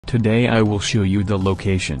Today I will show you the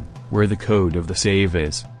location, where the code of the save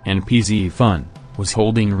is, and PZ Fun was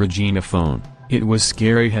holding Regina phone. It was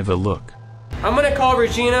scary. Have a look. I'm gonna call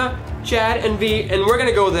Regina, Chad, and V, and we're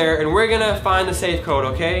gonna go there, and we're gonna find the safe code,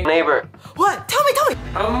 okay? Neighbor. What? Tell me!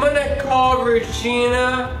 I'm gonna call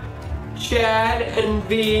Regina, Chad, and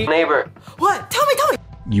V. Neighbor. What? Tell me!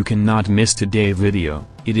 You cannot miss today's video.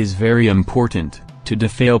 It is very important to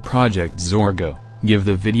defeat Project Zorgo. Give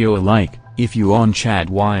the video a like if you on Chad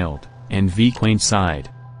Wild and V Qwaint side.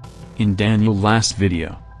 In Daniel last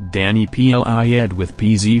video, Danny plied with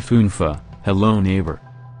PZ Funfa. Hello neighbor.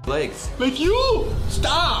 Legs. Like you!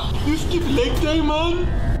 Stop! You skip leg day, man!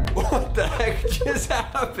 What the heck just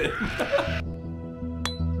happened?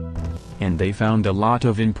 And they found a lot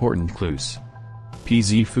of important clues.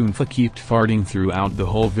 PZ Funfa kept farting throughout the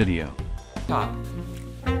whole video. Stop.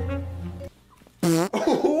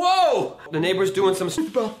 Whoa! The neighbor's doing some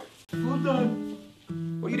stuff. Hold on.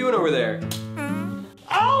 What are you doing over there?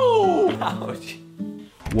 Ow! Ouch.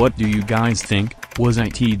 What do you guys think? Was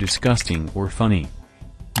it disgusting or funny?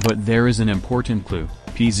 But there is an important clue.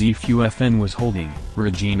 PZ Fun was holding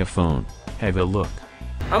Regina phone. Have a look.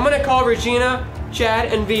 I'm gonna call Regina,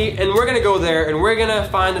 Chad, and V, and we're gonna go there, and we're gonna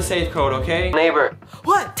find the safe code, okay? Neighbor.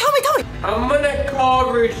 What? Tell me! I'm gonna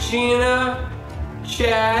call Regina,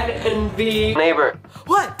 Chad, and V. Neighbor.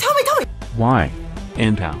 What? Tell me! Why?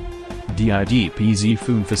 And how? Did PZ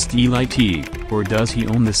Funfa steal IT, or does he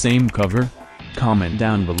own the same cover? Comment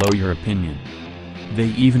down below your opinion. They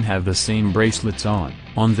even have the same bracelets on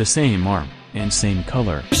the same arm, and same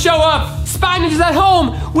color. Show up! Spy ninjas at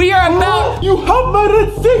home! We are about— You have my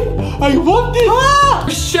red stick! I want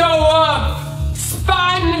it! Show up!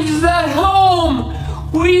 Spy ninjas at home!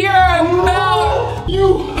 We are about—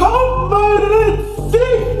 You have my red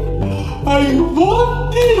stick! I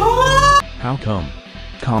want it! How come?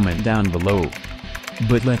 Comment down below.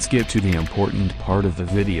 But let's get to the important part of the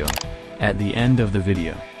video. At the end of the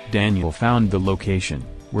video, Daniel found the location,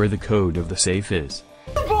 where the code of the safe is.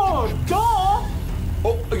 Oh,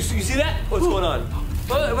 you see that? What's going on?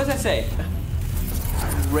 What does that say?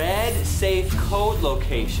 Red safe code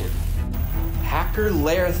location. Hacker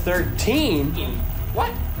layer 13?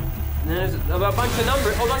 What? And there's a bunch of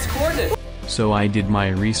numbers. Oh, that's coordinates. So I did my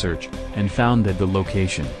research, and found that the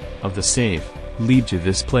location of the safe lead to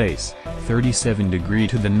this place, 37°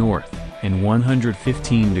 to the north, and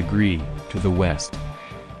 115° to the west.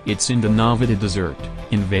 It's in the Nevada Desert,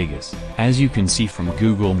 in Vegas, as you can see from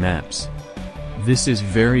Google Maps. This is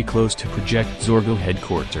very close to Project Zorgo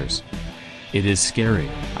headquarters. It is scary.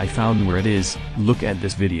 I found where it is. Look at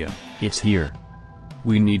this video. It's here.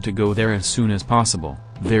 We need to go there as soon as possible.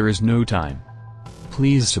 There is no time.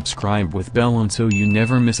 Please subscribe with bell on so you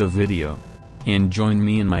never miss a video. And join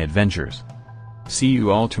me in my adventures. See you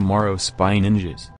all tomorrow, Spy Ninjas.